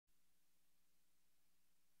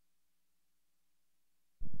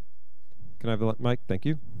Can I have the mic? Thank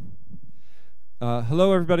you.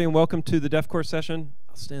 Hello, everybody, and welcome to the DefCore session.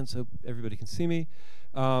 I'll stand so everybody can see me.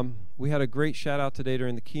 We had a great shout out today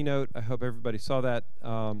during the keynote. I hope everybody saw that.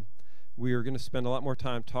 We are going to spend a lot more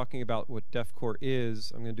time talking about what DefCore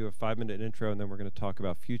is. I'm going to do a 5-minute intro, and then we're going to talk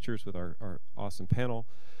about futures with our awesome panel.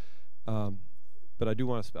 But I do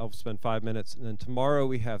want to I'll spend 5 minutes, and then tomorrow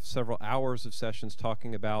we have several hours of sessions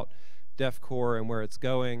talking about DefCore and where it's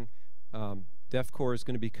going. DefCore is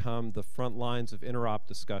going to become the front lines of interop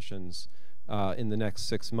discussions in the next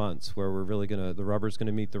 6 months, where we're really going to, the rubber's going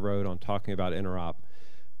to meet the road on talking about interop.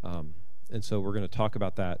 And so we're going to talk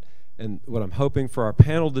about that. And what I'm hoping for our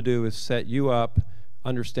panel to do is set you up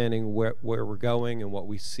understanding where we're going and what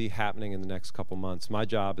we see happening in the next couple months. My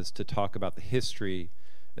job is to talk about the history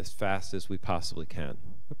as fast as we possibly can.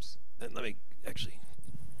 Oops. And let me actually...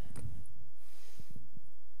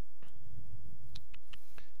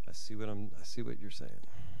 I see what you're saying.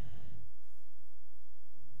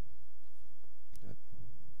 Good.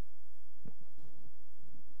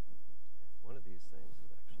 One of these things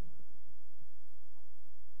is actually.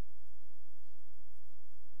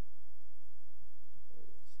 There it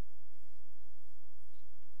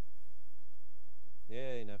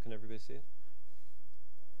is. Yay! Now can everybody see it?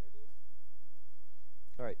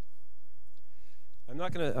 All right. I'm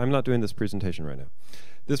not doing this presentation right now.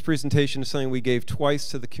 This presentation is something we gave twice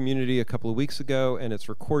to the community a couple of weeks ago, and it's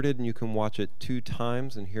recorded, and you can watch it 2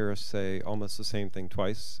 times and hear us say almost the same thing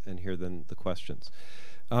twice and hear then the questions.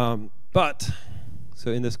 So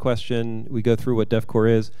in this question, we go through what DefCore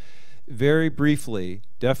is. Very briefly,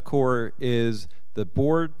 DefCore is the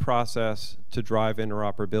board process to drive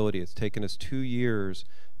interoperability. It's taken us 2 years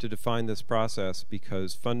to define this process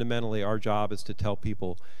because fundamentally our job is to tell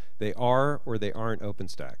people they are or they aren't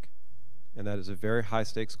OpenStack. And that is a very high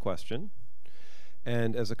stakes question.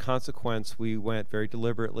 And as a consequence, we went very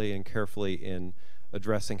deliberately and carefully in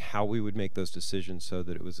addressing how we would make those decisions so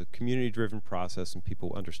that it was a community-driven process and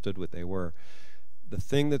people understood what they were. The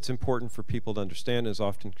thing that's important for people to understand, is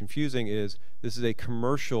often confusing, is this is a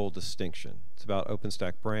commercial distinction. It's about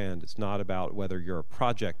OpenStack brand. It's not about whether you're a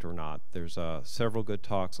project or not. There's several good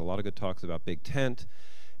talks, a lot of good talks about Big Tent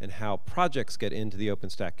and how projects get into the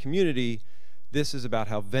OpenStack community. This is about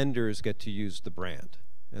how vendors get to use the brand.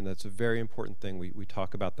 And that's a very important thing. We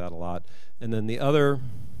talk about that a lot. And then the other,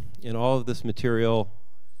 in all of this material,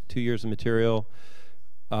 2 years of material,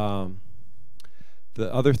 the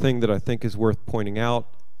other thing that I think is worth pointing out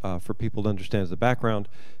for people to understand as the background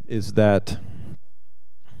is that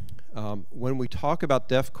when we talk about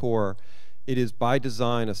DefCore, it is by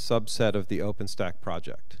design a subset of the OpenStack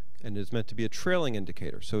project. And it is meant to be a trailing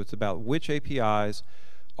indicator. So it's about which APIs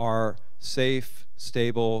are safe,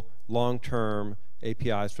 stable, long-term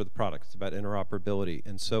APIs for the product. It's about interoperability.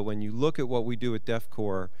 And so when you look at what we do at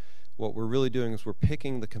DefCore, what we're really doing is we're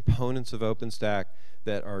picking the components of OpenStack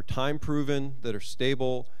that are time-proven, that are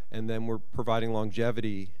stable, and then we're providing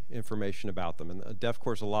longevity information about them. And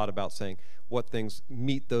DefCore is a lot about saying what things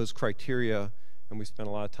meet those criteria, and we spend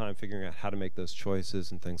a lot of time figuring out how to make those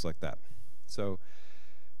choices and things like that. So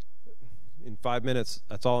in 5 minutes,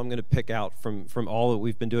 that's all I'm going to pick out from all that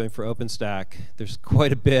we've been doing for OpenStack. There's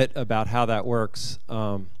quite a bit about how that works.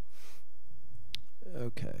 Okay,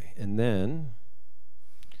 and then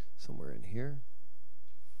somewhere in here,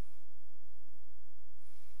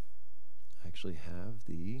 I actually have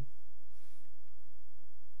the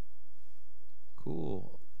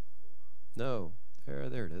cool. No, there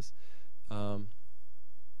it is. All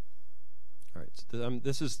right, so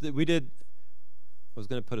this is we did. I was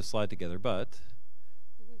going to put a slide together, but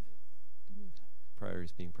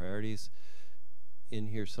priorities being priorities. In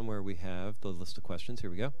here somewhere we have the list of questions. Here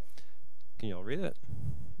we go. Can you all read it?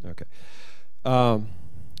 Okay.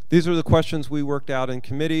 These are the questions we worked out in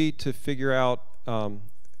committee to figure out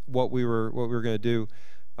what we were going to do.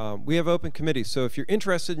 We have open committees, so if you're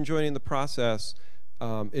interested in joining the process,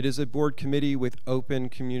 it is a board committee with open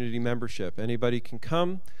community membership. Anybody can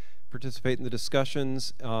come, participate in the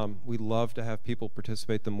discussions. We love to have people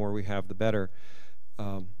participate. The more we have, the better.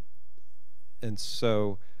 And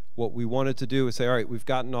so what we wanted to do is say, all right, we've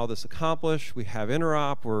gotten all this accomplished. We have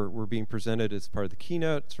interop. We're being presented as part of the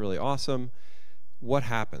keynote. It's really awesome. What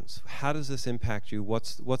happens? How does this impact you?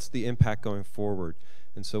 What's the impact going forward?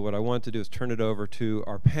 And so what I wanted to do is turn it over to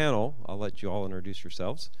our panel. I'll let you all introduce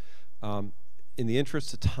yourselves. In the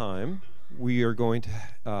interest of time, we are going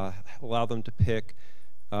to allow them to pick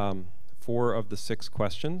 4 of the 6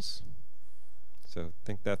 questions. So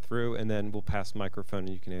think that through, and then we'll pass the microphone, and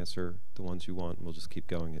you can answer the ones you want, and we'll just keep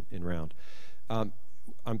going in round.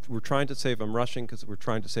 We're trying to save, I'm rushing because we're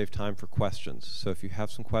trying to save time for questions. So if you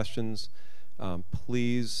have some questions,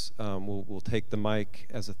 Please, we'll take the mic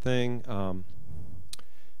as a thing.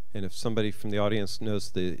 And if somebody from the audience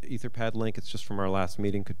knows the Etherpad link, it's just from our last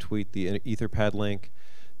meeting, could tweet the Etherpad link,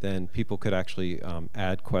 then people could actually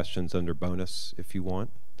add questions under bonus if you want.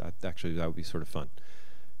 Actually, that would be sort of fun.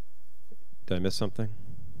 Did I miss something?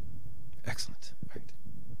 Excellent.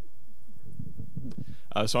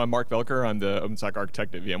 All right. So I'm Mark Velker. I'm the OpenStack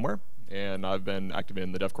architect at VMware, and I've been active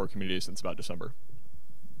in the DefCore community since about December.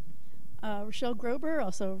 Rochelle Grober,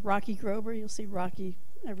 also Rocky Grober. You'll see Rocky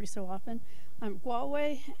every so often. I'm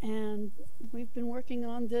Huawei, and we've been working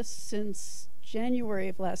on this since January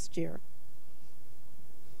of last year.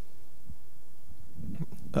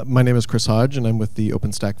 My name is Chris Hodge, and I'm with the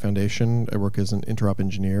OpenStack Foundation. I work as an interop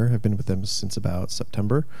engineer. I've been with them since about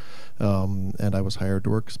September, and I was hired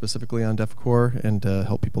to work specifically on DefCore and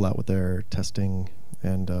help people out with their testing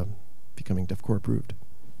and becoming DefCore approved.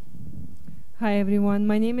 Hi everyone,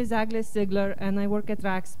 my name is Agnes Ziegler and I work at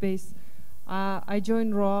Rackspace. I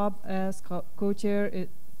joined Rob as co-chair at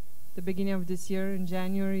the beginning of this year in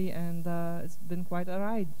January, and it's been quite a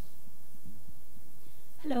ride.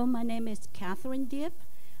 Hello, my name is Catherine Diep.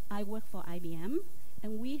 I work for IBM,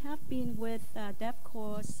 and we have been with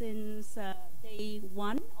DefCore since day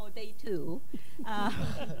 1 or day 2,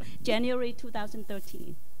 January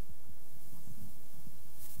 2013.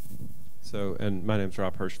 So, and my name is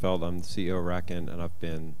Rob Hirschfeld. I'm the CEO of Racken, and I've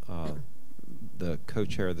been the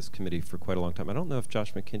co-chair of this committee for quite a long time. I don't know if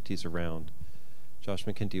Josh McKinty's around. Josh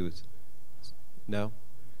McKinty was, no?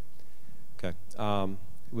 Okay.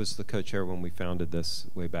 Was the co-chair when we founded this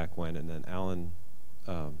way back when, and then Alan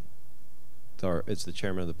is the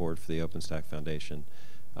chairman of the board for the OpenStack Foundation.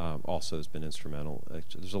 Also has been instrumental.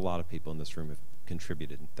 There's a lot of people in this room who have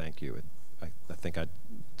contributed, and thank you. I think I'd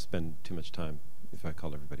spend too much time if I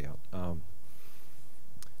called everybody out.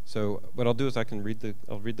 So what I'll do is I'll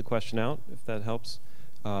read the question out, if that helps.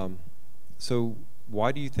 So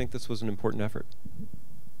why do you think this was an important effort?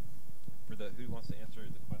 Who wants to answer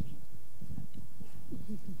the question?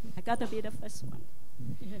 I got to be the first one.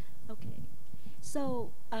 Okay.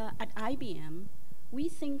 So at IBM, we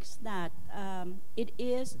think that it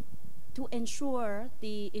is to ensure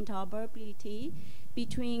the interoperability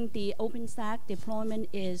between the OpenStack deployment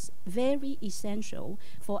is very essential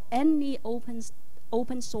for any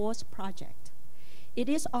open source project. It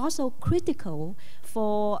is also critical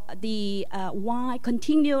for the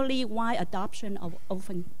continually wide adoption of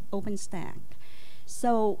OpenStack.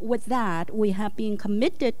 So with that, we have been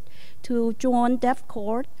committed to join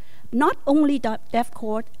DefCore. Not only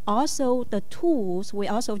DefCore, also the tools. We're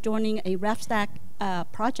also joining a RefStack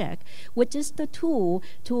project, which is the tool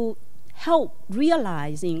to help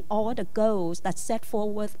realizing all the goals that's set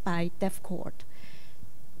forward by DefCore.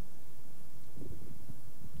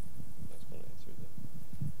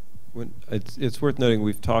 It's worth noting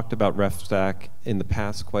we've talked about RefStack in the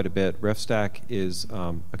past quite a bit. RefStack is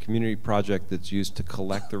a community project that's used to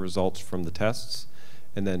collect the results from the tests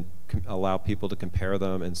and then allow people to compare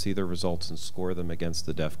them and see their results and score them against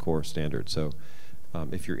the DefCore standard. So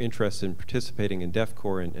if you're interested in participating in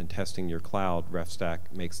DefCore and testing your cloud,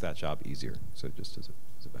 RefStack makes that job easier. So just as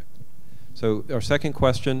a background. So our second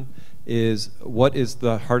question is, what is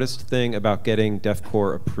the hardest thing about getting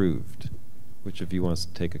DefCore approved? Which of you wants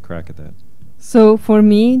to take a crack at that? So for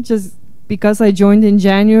me, just because I joined in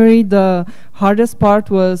January, the hardest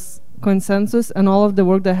part was consensus and all of the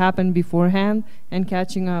work that happened beforehand and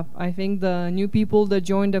catching up. I think the new people that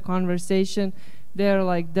joined the conversation, they're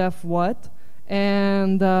like, Def what?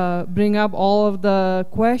 And bring up all of the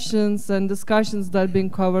questions and discussions that have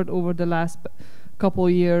been covered over the last couple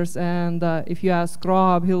years. And if you ask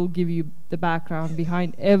Rob, he'll give you the background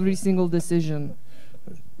behind every single decision.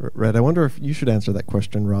 Right. I wonder if you should answer that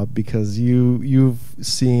question, Rob, because you've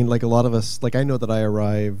seen, like a lot of us, like I know that I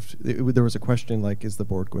arrived, there was a question like, is the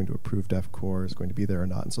board going to approve DefCore, is going to be there or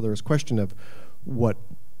not? And so there was a question of what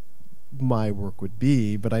my work would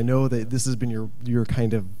be, but I know that this has been your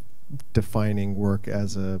kind of defining work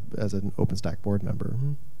as an OpenStack board member.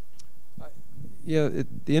 Yeah,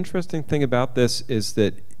 the interesting thing about this is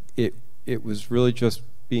that it was really just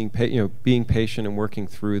being patient and working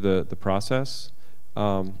through the process.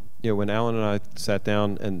 When Alan and I sat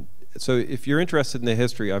down, and so if you're interested in the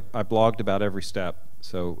history, I blogged about every step.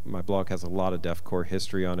 So my blog has a lot of DefCore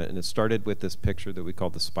history on it, and it started with this picture that we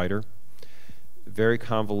called the spider. Very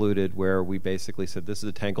convoluted, where we basically said, this is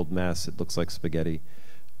a tangled mess, it looks like spaghetti.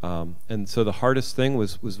 And so the hardest thing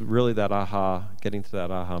was really that getting to that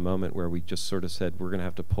aha moment where we just sort of said, we're going to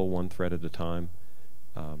have to pull one thread at a time,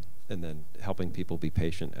 and then helping people be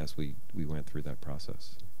patient as we went through that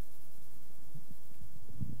process.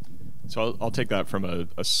 So I'll take that from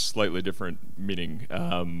a slightly different meaning.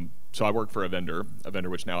 So I work for a vendor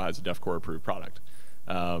which now has a DefCore approved product.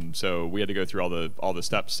 So we had to go through all the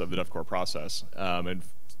steps of the DefCore process, and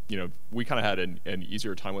we kind of had an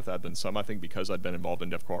easier time with that than some, I think, because I'd been involved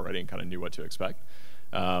in DefCore already and kind of knew what to expect.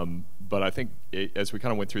 But I think as we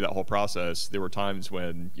kind of went through that whole process, there were times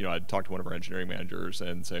when I'd talk to one of our engineering managers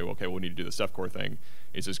and say, well, okay, we need to do this DefCore thing.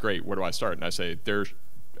 He says, great, where do I start? And I say, there's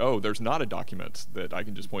not a document that I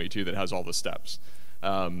can just point you to that has all the steps.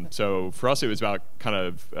 So for us, it was about kind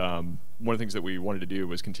of one of the things that we wanted to do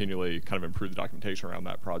was continually kind of improve the documentation around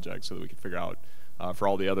that project so that we could figure out for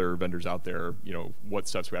all the other vendors out there, what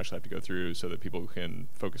steps we actually have to go through so that people can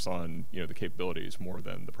focus on the capabilities more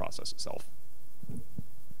than the process itself.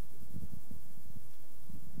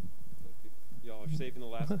 Y'all are saving the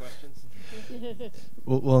last questions.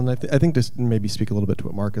 Well, and I think just maybe speak a little bit to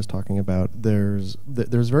what Mark is talking about. There's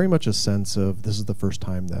very much a sense of this is the first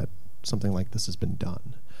time that something like this has been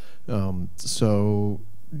done. So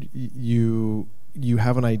you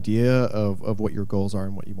have an idea of what your goals are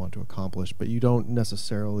and what you want to accomplish, but you don't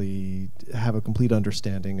necessarily have a complete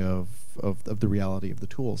understanding of the reality of the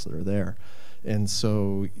tools that are there. And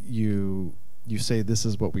so you say this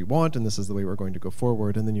is what we want and this is the way we're going to go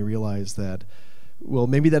forward, and then you realize that, well,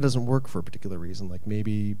 maybe that doesn't work for a particular reason. Like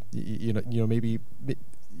maybe maybe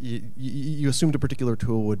you assumed a particular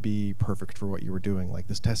tool would be perfect for what you were doing. Like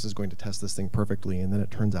this test is going to test this thing perfectly, and then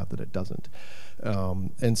it turns out that it doesn't.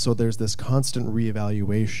 And so there's this constant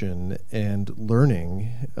reevaluation and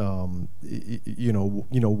learning,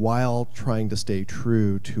 while trying to stay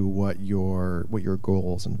true to what your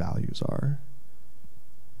goals and values are.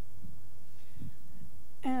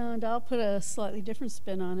 And I'll put a slightly different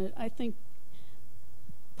spin on it. I think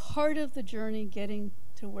part of the journey getting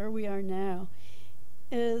to where we are now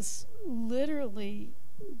is literally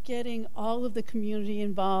getting all of the community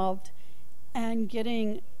involved and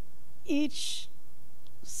getting each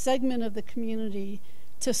segment of the community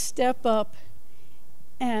to step up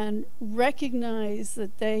and recognize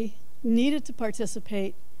that they needed to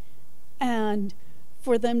participate, and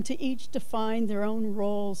for them to each define their own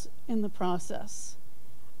roles in the process.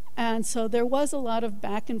 And so there was a lot of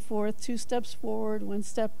back and forth, 2 steps forward, 1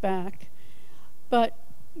 step back, but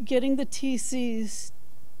getting the TC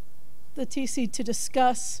to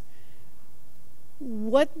discuss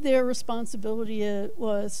what their responsibility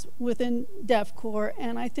was within DefCore,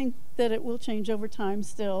 and I think that it will change over time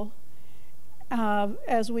still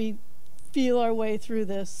as we feel our way through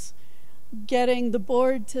this. Getting the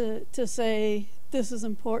board to say this is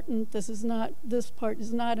important, this part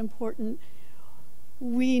is not important.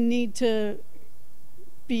 We need to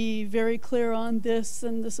be very clear on this,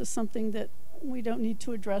 and this is something that we don't need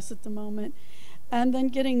to address at the moment. And then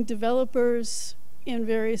getting developers in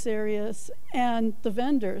various areas and the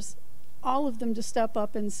vendors, all of them to step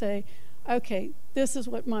up and say, okay, this is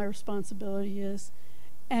what my responsibility is,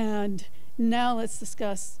 and now let's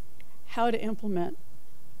discuss how to implement.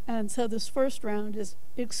 And so this first round is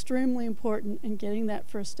extremely important in getting that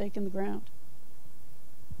first stake in the ground.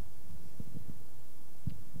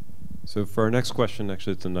 So for our next question,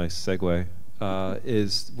 actually, it's a nice segue.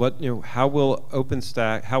 Is how will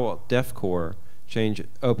OpenStack, how will DefCore change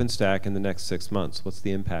OpenStack in the next 6 months? What's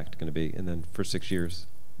the impact going to be? And then for 6 years,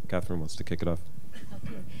 Catherine wants to kick it off.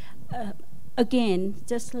 Okay. Again,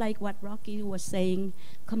 just like what Rocky was saying,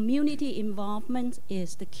 community involvement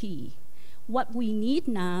is the key. What we need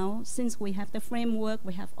now, since we have the framework,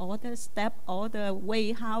 we have all the steps, all the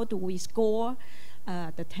way how do we score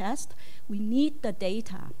the test, we need the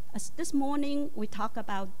data. As this morning we talk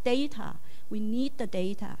about data, we need the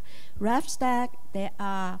data. RefStack, there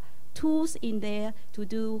are tools in there to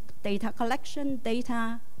do data collection,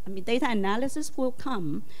 data analysis will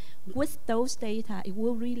come. With those data, it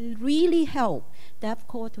will really help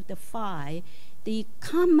DefCore to define the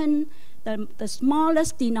common, the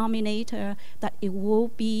smallest denominator, that it will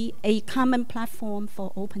be a common platform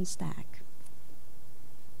for OpenStack.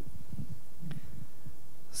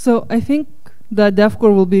 So I think the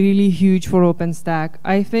DefCore will be really huge for OpenStack.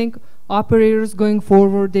 I think operators going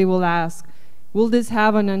forward, they will ask, will this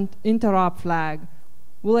have an interop flag?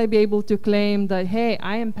 Will I be able to claim that, hey,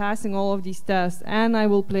 I am passing all of these tests and I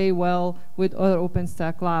will play well with other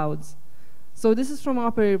OpenStack clouds? So this is from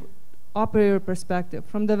operator perspective.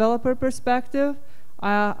 From developer perspective,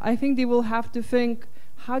 I think they will have to think,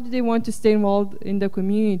 how do they want to stay involved in the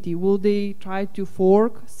community? Will they try to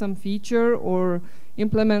fork some feature or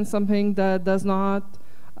implement something that does not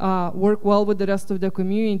work well with the rest of the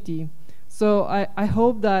community? So I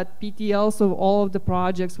hope that PTLs of all of the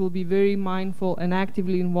projects will be very mindful and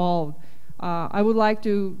actively involved. I would like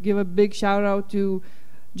to give a big shout out to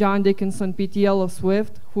John Dickinson, PTL of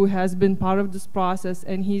Swift, who has been part of this process,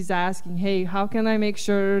 and he's asking, hey, how can I make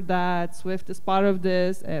sure that Swift is part of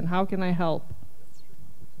this, and how can I help?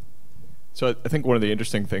 So I think one of the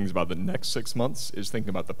interesting things about the next 6 months is thinking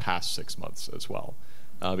about the past 6 months as well.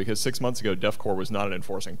 Because 6 months ago, DefCore was not an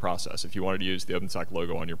enforcing process. If you wanted to use the OpenStack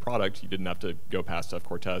logo on your product, you didn't have to go past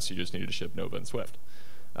DefCore tests. You just needed to ship Nova and Swift.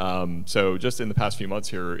 So just in the past few months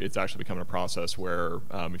here, it's actually become a process where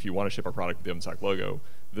if you want to ship a product with the OpenStack logo,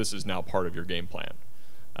 this is now part of your game plan.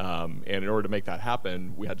 And in order to make that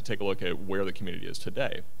happen, we had to take a look at where the community is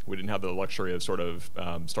today. We didn't have the luxury of sort of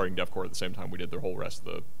starting DefCore at the same time we did the whole rest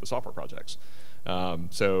of the software projects.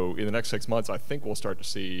 So in the next 6 months, I think we'll start to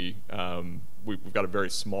see, we've got a very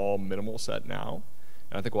small, minimal set now.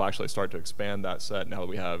 And I think we'll actually start to expand that set now that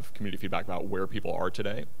we have community feedback about where people are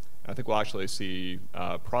today. I think we'll actually see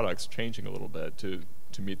products changing a little bit to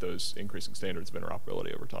meet those increasing standards of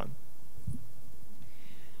interoperability over time.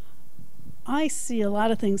 I see a lot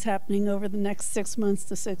of things happening over the next 6 months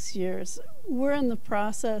to 6 years. We're in the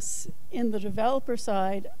process, in the developer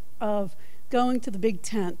side, of going to the big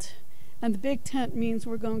tent. And the big tent means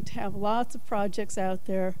we're going to have lots of projects out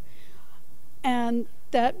there. And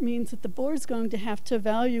that means that the board's going to have to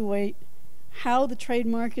evaluate how the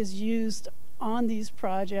trademark is used on these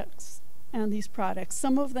projects and these products.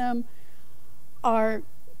 Some of them are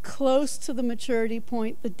close to the maturity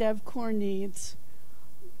point that DevCore needs,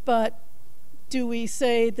 but do we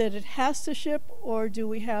say that it has to ship, or do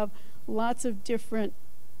we have lots of different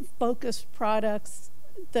focused products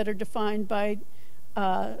that are defined by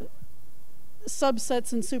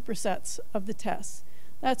subsets and supersets of the tests?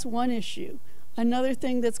 That's one issue. Another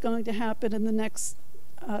thing that's going to happen in the next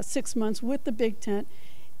 6 months with the big tent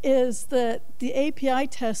is that the API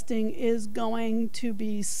testing is going to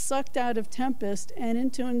be sucked out of Tempest and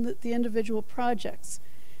into the individual projects.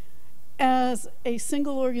 As a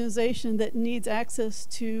single organization that needs access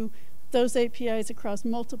to those APIs across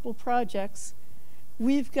multiple projects,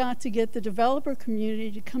 we've got to get the developer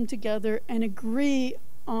community to come together and agree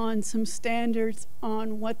on some standards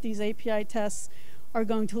on what these API tests are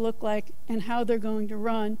going to look like and how they're going to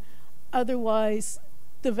run. Otherwise,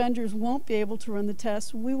 the vendors won't be able to run the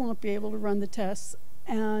tests, we won't be able to run the tests,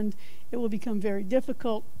 and it will become very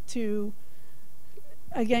difficult to,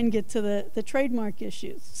 again, get to the trademark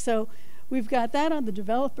issues. So we've got that on the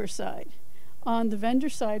developer side. On the vendor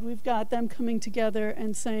side, we've got them coming together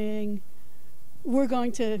and saying, we're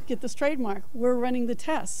going to get this trademark, we're running the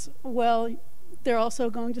tests. Well, they're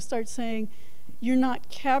also going to start saying, you're not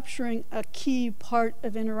capturing a key part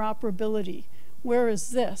of interoperability. Where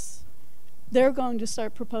is this? They're going to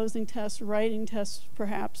start proposing tests, writing tests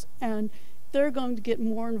perhaps, and they're going to get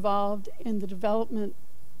more involved in the development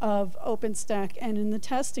of OpenStack and in the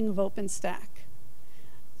testing of OpenStack.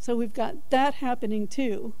 So we've got that happening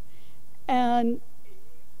too. And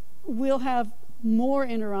we'll have more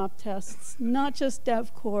interop tests, not just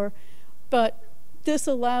DevCore, but this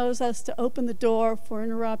allows us to open the door for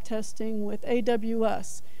interop testing with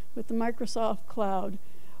AWS, with the Microsoft Cloud,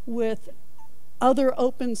 with other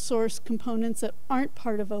open source components that aren't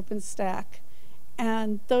part of OpenStack.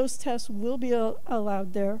 And those tests will be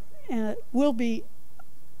allowed there and will be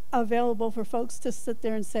available for folks to sit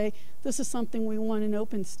there and say, this is something we want in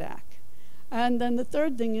OpenStack. And then the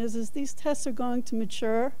third thing is these tests are going to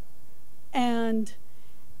mature, and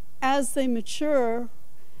as they mature,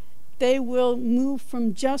 they will move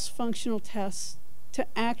from just functional tests to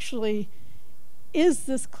actually, is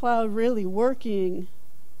this cloud really working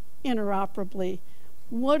interoperably?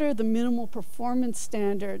 What are the minimal performance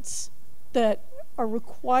standards that are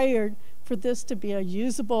required for this to be a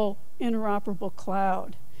usable, interoperable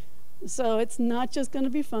cloud? So it's not just going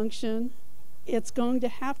to be function, it's going to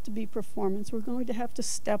have to be performance. We're going to have to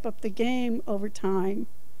step up the game over time.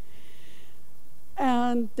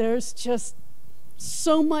 And there's just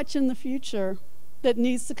so much in the future that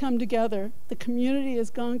needs to come together. The community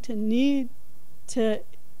is going to need to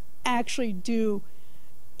actually do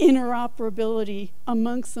interoperability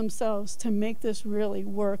amongst themselves to make this really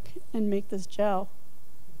work and make this gel.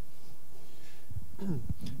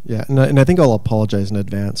 Yeah, and I think I'll apologize in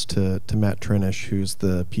advance to Matt Trinish, who's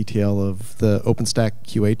the PTL of the OpenStack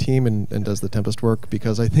QA team and does the Tempest work,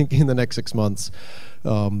 because I think in the next 6 months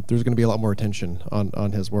there's going to be a lot more attention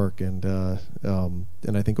on his work, and I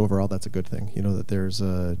think overall that's a good thing. You know, that there's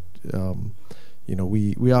a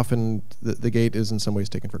we often the gate is in some ways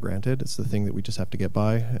taken for granted. It's the thing that we just have to get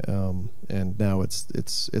by, and now it's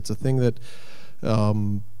a thing that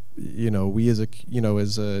we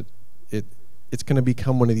it's going to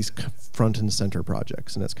become one of these front and center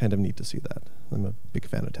projects, and it's kind of neat to see that. I'm a big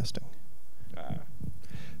fan of testing.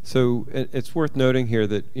 So it's worth noting here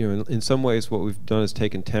that in some ways what we've done is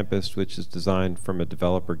taken Tempest, which is designed from a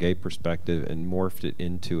developer gate perspective, and morphed it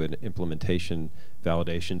into an implementation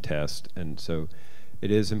validation test. And so it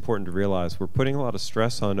is important to realize we're putting a lot of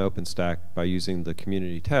stress on OpenStack by using the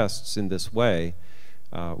community tests in this way.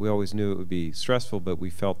 We always knew it would be stressful, but we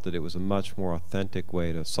felt that it was a much more authentic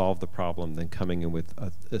way to solve the problem than coming in with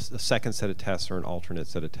a second set of tests or an alternate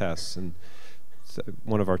set of tests. And so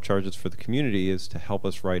one of our charges for the community is to help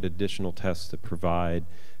us write additional tests that provide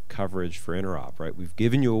coverage for interop, right? We've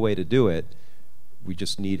given you a way to do it. We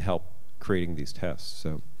just need help creating these tests.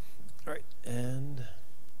 So, all right, and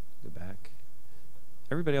go back.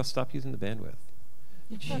 Everybody else stop using the bandwidth.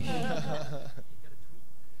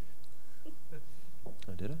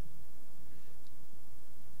 Oh, did I?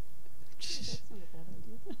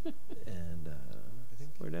 And I think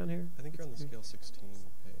we're down here. I think you're on the scale 16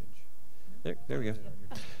 page. There we go.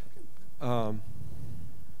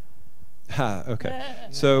 Okay.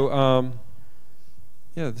 So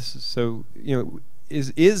yeah, this is so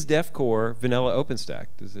is DefCore vanilla OpenStack?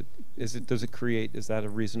 Does it create? Is that a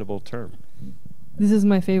reasonable term? This is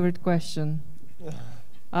my favorite question.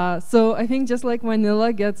 So I think just like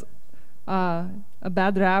vanilla gets a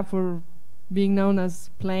bad rap for being known as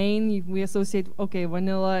plain, we associate, okay,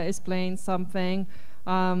 vanilla is plain something.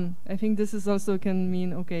 I think this is also can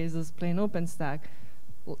mean, okay, is this plain OpenStack?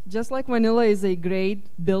 Just like vanilla is a great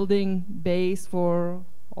building base for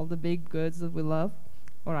all the big goods that we love,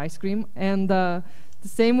 or ice cream, and the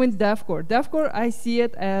same with DefCore. DefCore, I see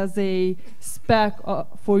it as a spec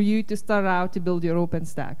for you to start out to build your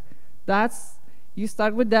OpenStack. You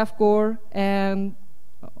start with DefCore and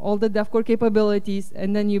all the DefCore capabilities,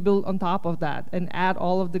 and then you build on top of that and add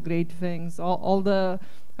all of the great things, all the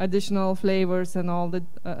additional flavors and all the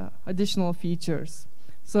additional features.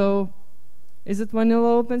 So, is it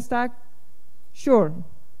vanilla OpenStack? Sure.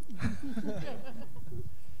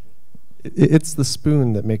 It's the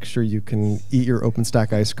spoon that makes sure you can eat your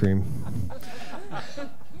OpenStack ice cream.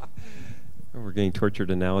 Oh, we're getting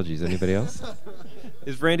tortured analogies. Anybody else?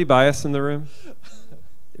 Is Randy Bias in the room?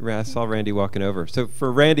 I saw Randy walking over. So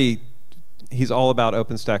for Randy, he's all about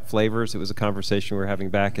OpenStack flavors. It was a conversation we were having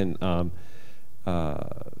back in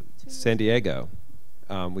San Diego.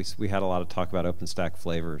 We had a lot of talk about OpenStack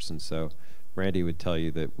flavors, and so Randy would tell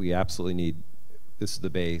you that we absolutely need, this is the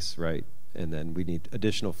base, right? And then we need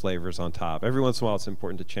additional flavors on top. Every once in a while, it's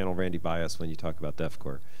important to channel Randy Bias when you talk about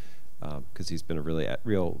DefCore, because he's been a really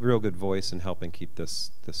real good voice in helping keep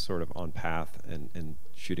this sort of on path and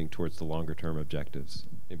shooting towards the longer term objectives.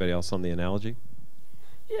 Anybody else on the analogy?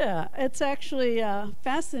 Yeah, it's actually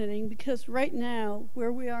fascinating because right now,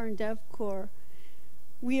 where we are in DevCore,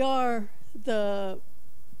 we are the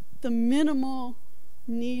minimal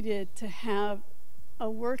needed to have a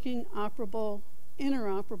working, operable,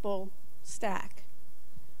 interoperable stack.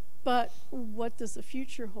 But what does the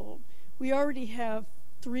future hold? We already have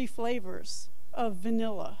 3 flavors of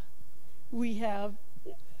vanilla. We have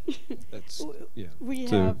we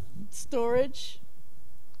have storage,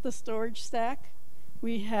 the storage stack.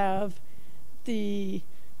 We have the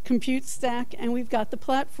compute stack, and we've got the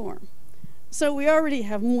platform. So we already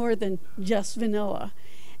have more than just vanilla.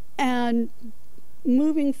 And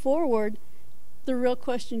moving forward, the real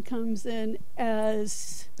question comes in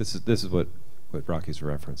as... This is what Rocky's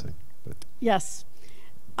referencing. But. Yes.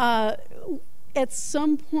 At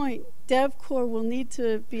some point, DevCore will need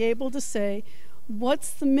to be able to say, what's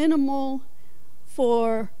the minimal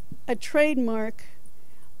for a trademark,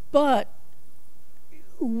 but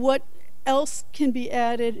what else can be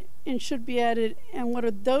added and should be added, and what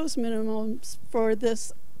are those minimums for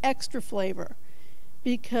this extra flavor?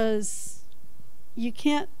 Because you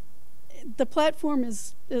can't, the platform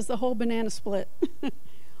is the whole banana split.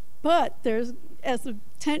 But there's, as the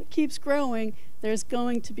tent keeps growing, there's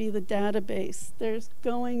going to be the database. There's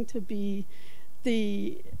going to be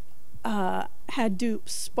the Hadoop,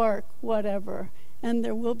 Spark, whatever. And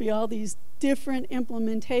there will be all these different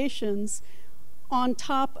implementations on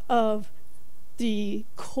top of the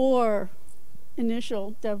core,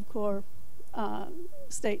 initial DevCore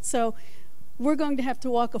state. So we're going to have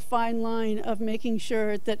to walk a fine line of making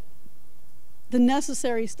sure that the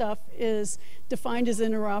necessary stuff is defined as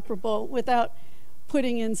interoperable without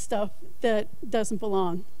putting in stuff that doesn't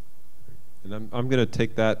belong. And I'm going to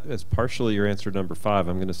take that as partially your answer to number 5.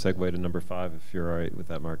 I'm going to segue to number 5 if you're all right with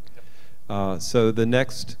that, Mark. So the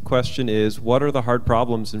next question is, what are the hard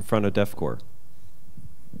problems in front of DefCore?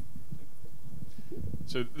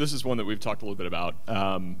 So this is one that we've talked a little bit about.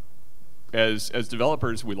 As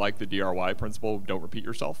developers, we like the DRY principle, don't repeat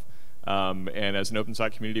yourself. And as an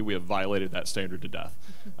OpenStack community, we have violated that standard to death.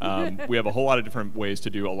 We have a whole lot of different ways to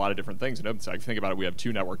do a lot of different things in OpenStack. If you think about it, we have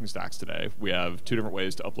 2 networking stacks today. We have 2 different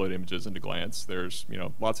ways to upload images into Glance. There's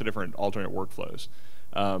lots of different alternate workflows.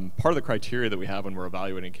 Part of the criteria that we have when we're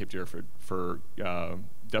evaluating Cape for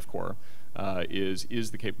DefCore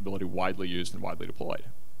is the capability widely used and widely deployed.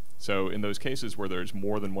 So in those cases where there's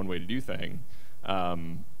more than one way to do things,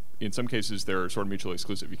 in some cases they're sort of mutually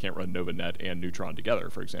exclusive. You can't run NovaNet and Neutron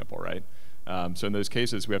together, for example, right? So in those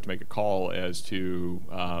cases, we have to make a call as to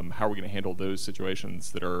how we're going to handle those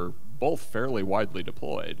situations that are both fairly widely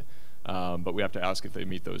deployed, but we have to ask if they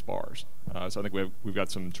meet those bars. So I think we've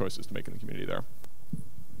got some choices to make in the community there.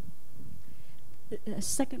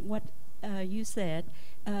 Second, what you said,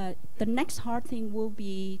 the next hard thing will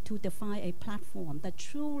be to define a platform that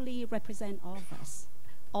truly represents all of us,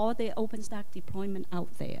 all the OpenStack deployment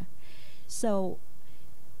out there. So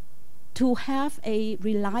to have a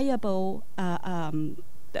reliable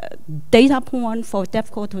data point for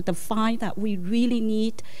DefCore to define that we really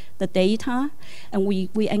need the data, and we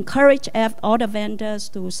encourage all the vendors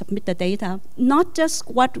to submit the data, not just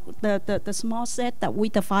what the small set that we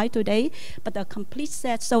define today, but the complete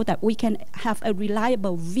set, so that we can have a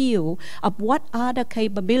reliable view of what are the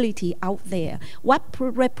capability out there, what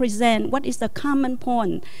is the common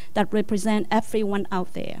point that represent everyone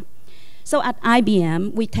out there. So at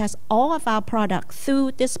IBM, we test all of our products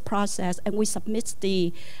through this process, and we submit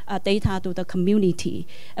the data to the community,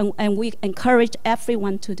 and we encourage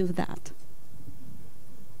everyone to do that.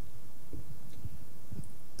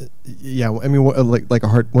 Yeah, I mean, one of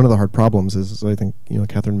the hard problems is I think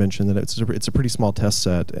Catherine mentioned that it's a pretty small test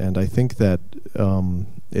set, and I think that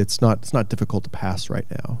it's not difficult to pass right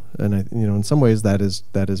now. And in some ways that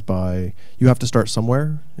is by you have to start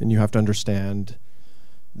somewhere, and you have to understand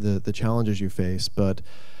the challenges you face. But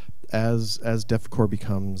as DefCore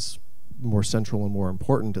becomes more central and more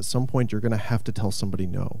important, at some point you're going to have to tell somebody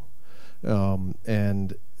no,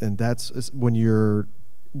 and that's when you're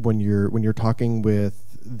talking with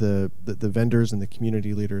the vendors and the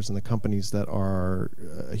community leaders and the companies that are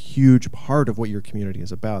a huge part of what your community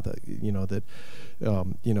is about. That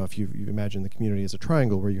if you imagine the community as a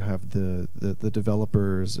triangle where you have the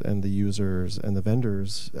developers and the users and the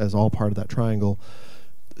vendors as all part of that triangle.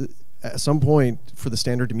 At some point, for the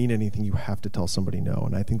standard to mean anything, you have to tell somebody no,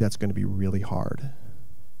 and I think that's going to be really hard.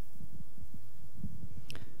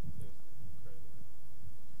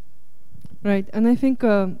 Right, and I think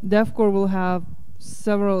DefCore will have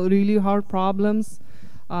several really hard problems.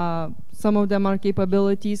 Some of them are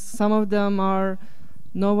capabilities, some of them are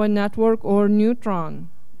Nova Network or Neutron,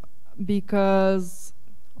 because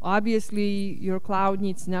obviously your cloud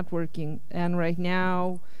needs networking, and right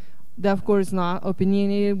now DefCore is not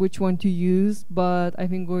opinionated which one to use, but I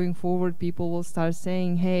think going forward people will start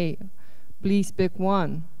saying, hey, please pick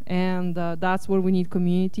one, and that's where we need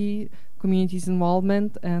community's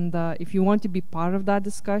involvement, and if you want to be part of that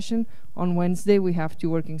discussion, on Wednesday we have 2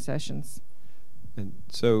 working sessions. And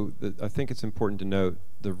so I think it's important to note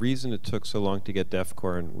the reason it took so long to get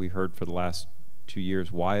DefCore, and we heard for the last 2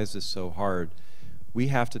 years, why is this so hard? We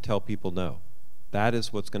have to tell people no. That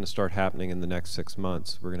is what's going to start happening in the next 6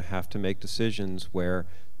 months. We're going to have to make decisions where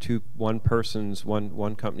one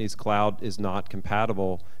company's cloud is not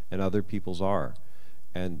compatible and other people's are.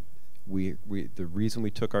 And the reason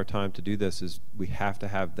we took our time to do this is we have to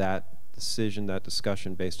have that decision, that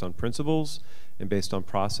discussion based on principles and based on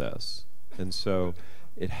process. And so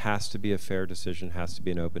it has to be a fair decision, has to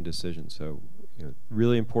be an open decision. So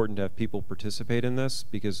really important to have people participate in this,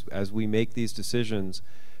 because as we make these decisions,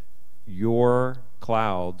 your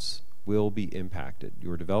clouds will be impacted.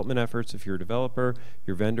 Your development efforts if you're a developer,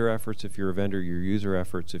 your vendor efforts if you're a vendor, your user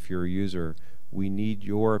efforts if you're a user. We need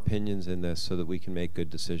your opinions in this so that we can make good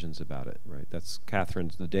decisions about it, right? That's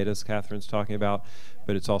the data Catherine's talking about,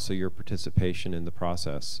 but it's also your participation in the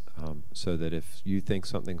process, so that if you think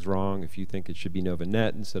something's wrong, if you think it should be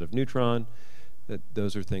NovaNet instead of Neutron,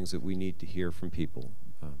 those are things that we need to hear from people.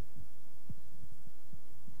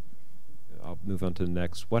 I'll move on to the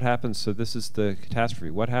next. What happens, so this is the catastrophe.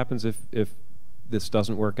 What happens if this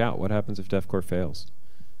doesn't work out? What happens if DefCore fails?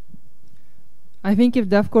 I think if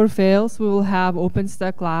DefCore fails, we will have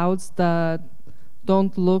OpenStack clouds that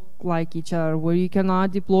don't look like each other, where you cannot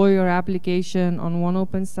deploy your application on one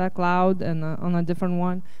OpenStack cloud and on a different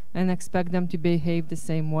one and expect them to behave the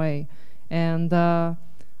same way. And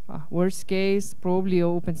worst case, probably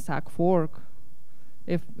OpenStack fork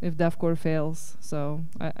if DefCore fails. So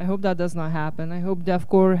I hope that does not happen. I hope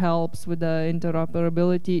DefCore helps with the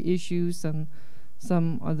interoperability issues and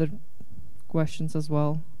some other questions as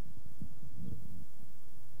well.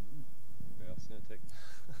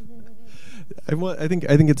 I think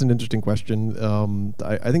it's an interesting question.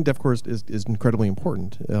 I think DefCore is incredibly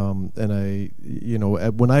important, and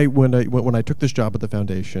when I took this job at the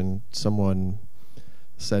foundation, someone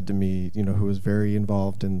said to me, who was very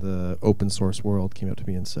involved in the open source world, came up to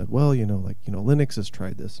me and said, well, Linux has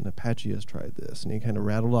tried this and Apache has tried this, and he kind of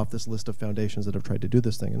rattled off this list of foundations that have tried to do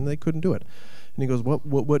this thing, and they couldn't do it. And he goes,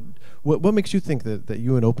 what makes you think that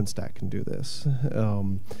you and OpenStack can do this?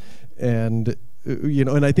 And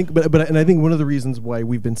I think, and I think one of the reasons why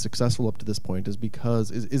we've been successful up to this point is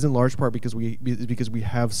in large part because we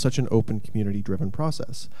have such an open community-driven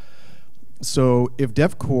process. So if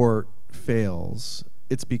DefCore fails,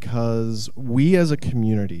 it's because we as a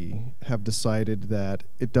community have decided that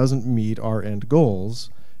it doesn't meet our end goals,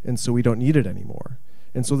 and so we don't need it anymore.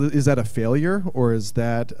 And so is that a failure, or is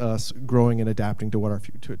that us growing and adapting to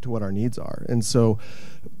what our needs are? And so,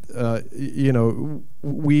 the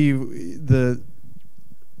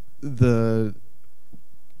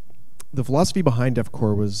philosophy behind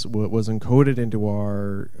DefCore was encoded into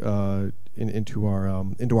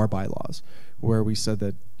our bylaws, where we said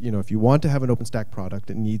that if you want to have an OpenStack product,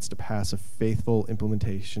 it needs to pass a faithful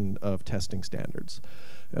implementation of testing standards.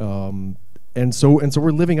 And so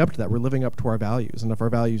we're living up to that. We're living up to our values, and if our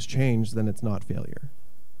values change, then it's not failure.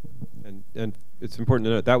 And it's important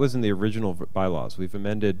to note that was in the original bylaws. We've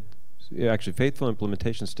amended, actually, faithful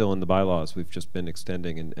implementation is still in the bylaws. We've just been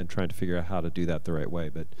extending and trying to figure out how to do that the right way.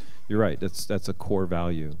 But you're right. That's a core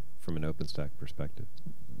value from an OpenStack perspective.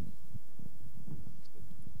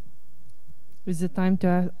 Is it time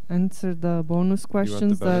to answer the bonus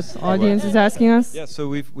questions bonus? that the audience is asking us? Yeah, so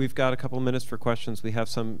we've got a couple of minutes for questions. We have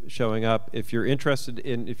some showing up. If you're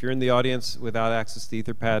if you're in the audience without access to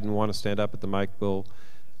Etherpad and want to stand up at the mic, we'll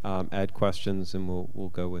add questions and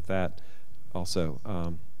we'll go with that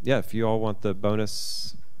also. Yeah, if you all want the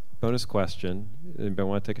bonus question, anybody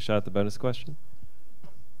want to take a shot at the bonus question?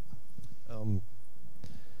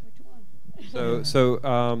 So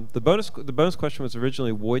the bonus question was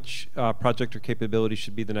originally which project or capability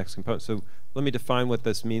should be the next component. So let me define what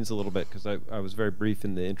this means a little bit, because I was very brief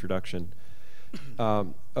in the introduction.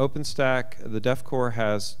 OpenStack, the DefCore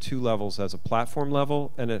has two levels. As a platform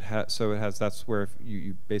level, and that's where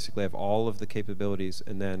you basically have all of the capabilities,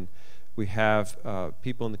 and then we have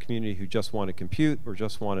people in the community who just want to compute or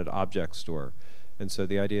just wanted object store. And so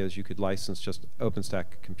the idea is you could license just OpenStack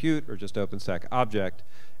compute or just OpenStack object.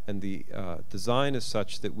 And the design is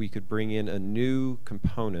such that we could bring in a new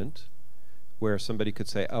component where somebody could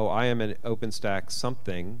say, oh, I am an OpenStack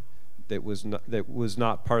something that was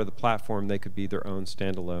not part of the platform. They could be their own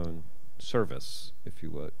standalone service, if you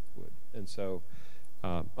would. And so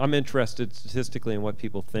I'm interested statistically in what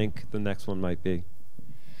people think the next one might be.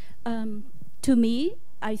 To me,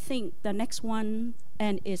 I think the next one,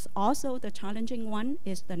 and is also the challenging one,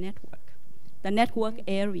 is the network. The network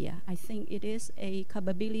area, I think it is a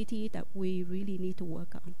capability that we really need to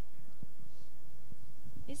work on.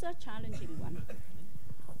 It's a challenging one.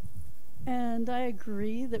 And I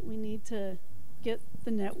agree that we need to get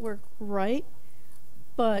the network right,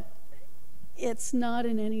 but it's not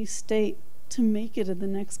in any state to make it in the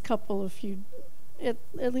next couple of at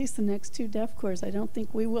least the next two DefCores. I don't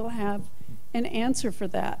think we will have an answer for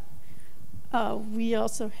that. We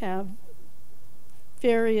also have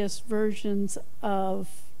various versions of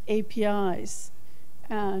APIs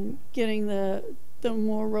and getting the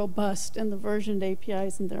more robust and the versioned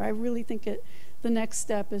APIs in there. I really think the next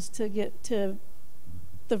step is to get to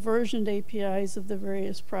the versioned APIs of the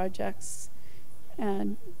various projects,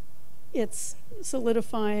 and it's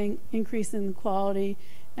solidifying, increasing the quality,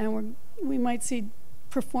 and we might see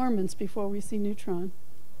performance before we see Neutron.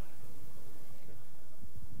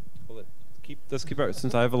 Let's keep our,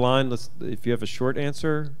 since I have a line, if you have a short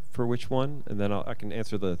answer for which one, and then I can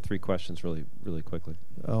answer the three questions really quickly.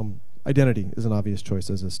 Identity is an obvious choice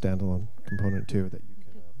as a standalone component too that you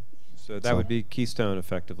can. So that would be Keystone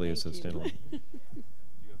effectively as a standalone. Do you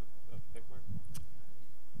have a pick mark?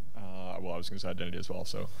 Well, I was going to say identity as well.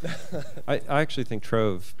 So I actually think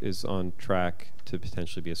Trove is on track to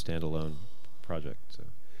potentially be a standalone project.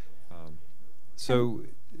 So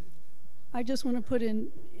I just want to put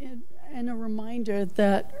in a reminder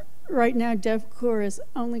that right now DefCore is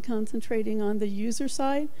only concentrating on the user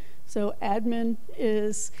side, so admin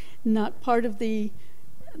is not part of the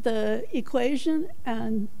equation,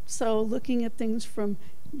 and so looking at things from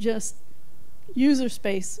just user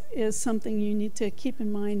space is something you need to keep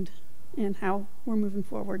in mind in how we're moving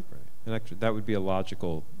forward. Right. And actually that would be a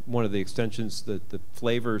logical, one of the extensions, the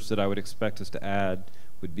flavors that I would expect us to add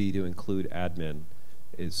would be to include admin.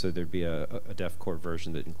 So there'd be a DefCore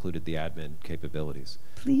version that included the admin capabilities.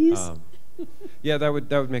 Please. Yeah, that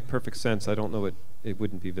would make perfect sense. I don't know it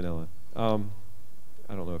wouldn't be vanilla. I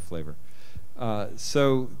don't know what flavor.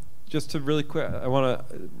 So just to really quick, I want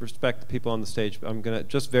to respect the people on the stage. But I'm going to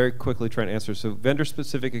just very quickly try and answer. So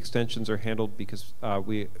vendor-specific extensions are handled because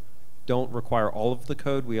we don't require all of the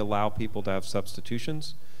code. We allow people to have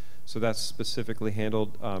substitutions. So that's specifically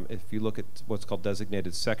handled. If you look at what's called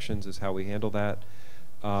designated sections is how we handle that.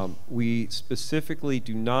 We specifically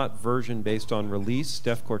do not version based on release.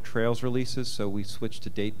 DefCore trails releases, so we switch to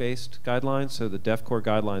date-based guidelines. So the DefCore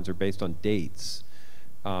guidelines are based on dates,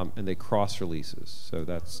 and they cross releases. So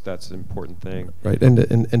that's an important thing. Right, and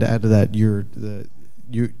to add to that,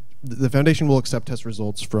 the foundation will accept test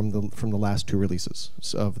results from the last 2 releases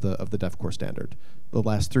of the DefCore standard. The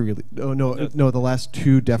last 3 the last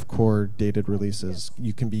 2 DefCore dated releases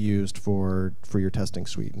you can be used for your testing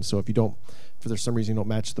suite. And so if there's some reason you don't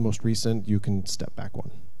match the most recent, you can step back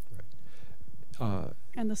one.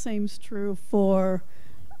 And the same's true for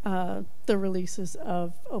the releases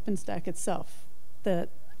of OpenStack itself. That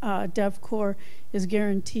DevCore is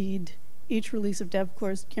guaranteed, each release of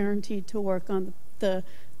DevCore is guaranteed to work on the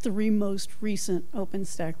 3 most recent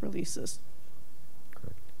OpenStack releases.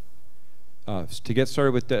 To get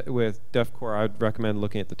started with DefCore, I would recommend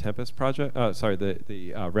looking at the Tempest project. The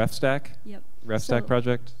RefStack. Yep. RefStack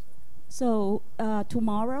project. So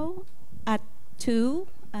tomorrow at 2,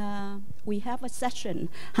 we have a session,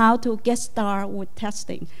 how to get started with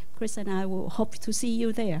testing. Chris and I will hope to see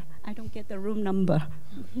you there. I don't get the room number.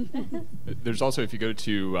 There's also, if you go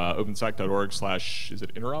to openstack.org/ is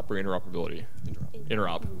it interop or interoperability?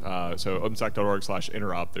 Interop. So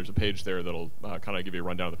openstack.org/interop, there's a page there that'll kind of give you a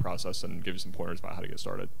rundown of the process and give you some pointers about how to get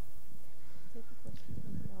started.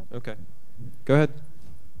 Okay. Go ahead.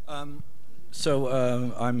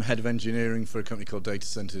 So I'm head of engineering for a company called Data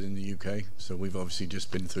Centered in the UK. So we've obviously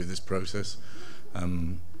just been through this process.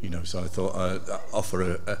 So I thought I'd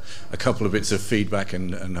offer a couple of bits of feedback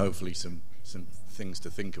and hopefully some things to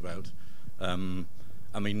think about. I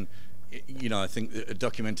think that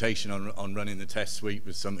documentation on running the test suite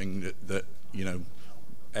was something that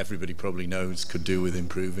everybody probably knows could do with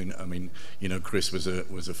improving. I mean, Chris was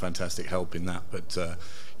a fantastic help in that, but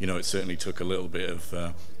it certainly took a little bit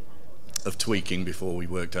of tweaking before we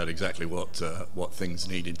worked out exactly what things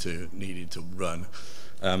needed to run.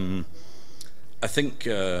 I think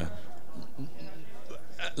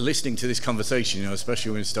listening to this conversation,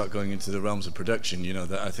 especially when we start going into the realms of production,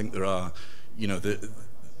 that I think there are,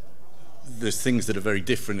 there's things that are very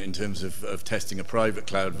different in terms of testing a private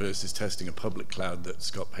cloud versus testing a public cloud that's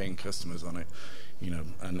got paying customers on it,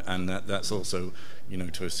 and that's also,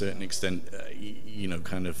 to a certain extent,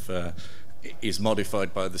 is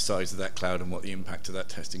modified by the size of that cloud and what the impact of that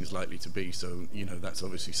testing is likely to be. So, that's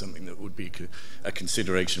obviously something that would be a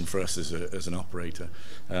consideration for us as an operator.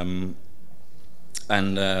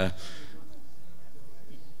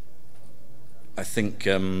 I think,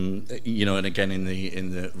 and again in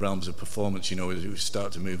the realms of performance, as we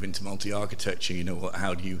start to move into multi-architecture,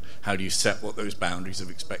 how do you set what those boundaries of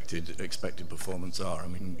expected performance are? I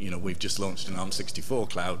mean, we've just launched an ARM64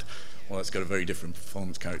 cloud. Well, that's got a very different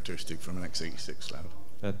performance characteristic from an x86 cloud.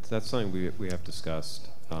 That's something we have discussed,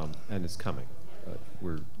 and it's coming.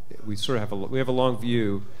 We sort of have a long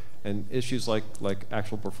view, and issues like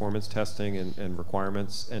actual performance testing and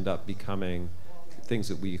requirements end up becoming things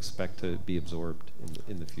that we expect to be absorbed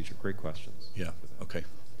in the future. Great questions. Yeah. Okay.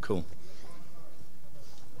 Cool.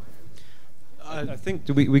 I think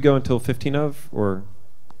do we go until 15 of or?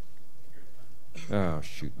 Oh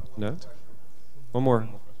shoot! No. One more.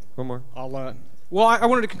 Well, I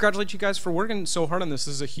wanted to congratulate you guys for working so hard on this.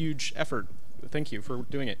 This is a huge effort. Thank you for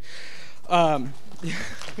doing it. I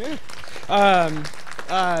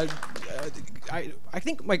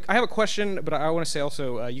think I have a question, but I want to say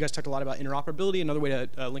also, you guys talked a lot about interoperability. Another way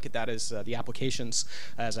to link at that is the applications.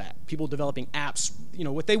 As people developing apps,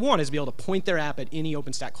 what they want is to be able to point their app at any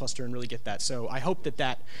OpenStack cluster and really get that. So I hope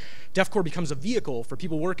that DefCore becomes a vehicle for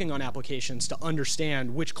people working on applications to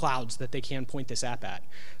understand which clouds that they can point this app at.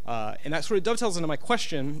 And that sort of dovetails into my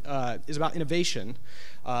question, is about innovation.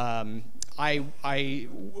 I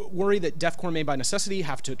worry that DefCore may by necessity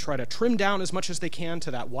have to try to trim down as much as they can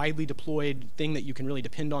to that widely deployed thing that you can really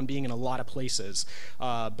depend on being in a lot of places.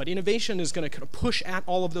 But innovation is going to kind of push at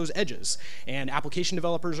all of those edges. And application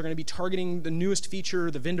developers are going to be targeting the newest feature,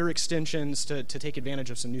 the vendor extensions to take advantage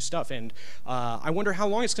of some new stuff. And I wonder how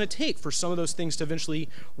long it's going to take for some of those things to eventually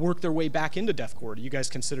work their way back into DefCore. Do you guys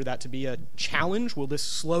consider that to be a challenge? Will this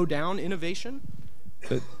slow down innovation?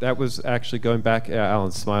 That was actually going back,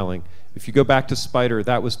 Alan's smiling. If you go back to Spider,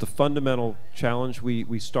 that was the fundamental challenge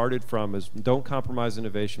we started from, is don't compromise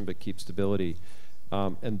innovation but keep stability.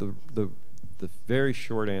 And the very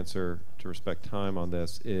short answer, to respect time on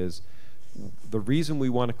this, is the reason we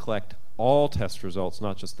want to collect all test results,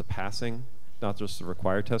 not just the passing, not just the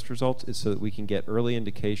required test results, is so that we can get early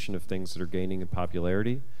indication of things that are gaining in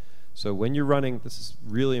popularity. So when you're running, this is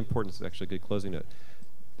really important, it's actually a good closing note.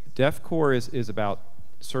 DefCore is about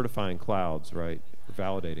certifying clouds, right?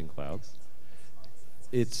 Validating clouds.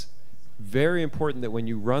 It's very important that when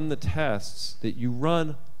you run the tests, that you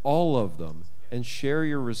run all of them and share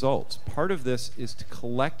your results. Part of this is to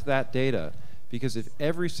collect that data, because if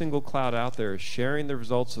every single cloud out there is sharing the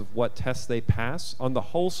results of what tests they pass on the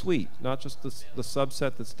whole suite, not just the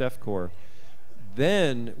subset that's DefCore,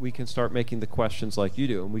 then we can start making the questions like you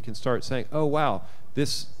do, and we can start saying, oh wow,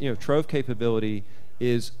 this Trove capability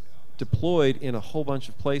is deployed in a whole bunch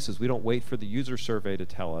of places. We don't wait for the user survey to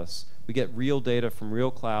tell us. We get real data from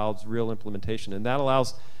real clouds, real implementation, and that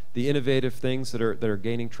allows the innovative things that are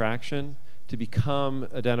gaining traction to become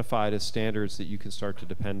identified as standards that you can start to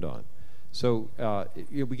depend on. So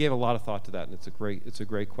we gave a lot of thought to that, and it's a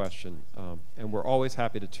great question. And we're always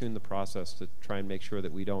happy to tune the process to try and make sure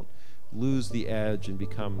that we don't lose the edge and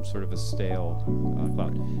become sort of a stale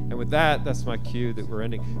cloud. And with that, that's my cue that we're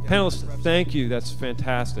ending. Panelists, thank you. That's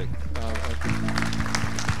fantastic.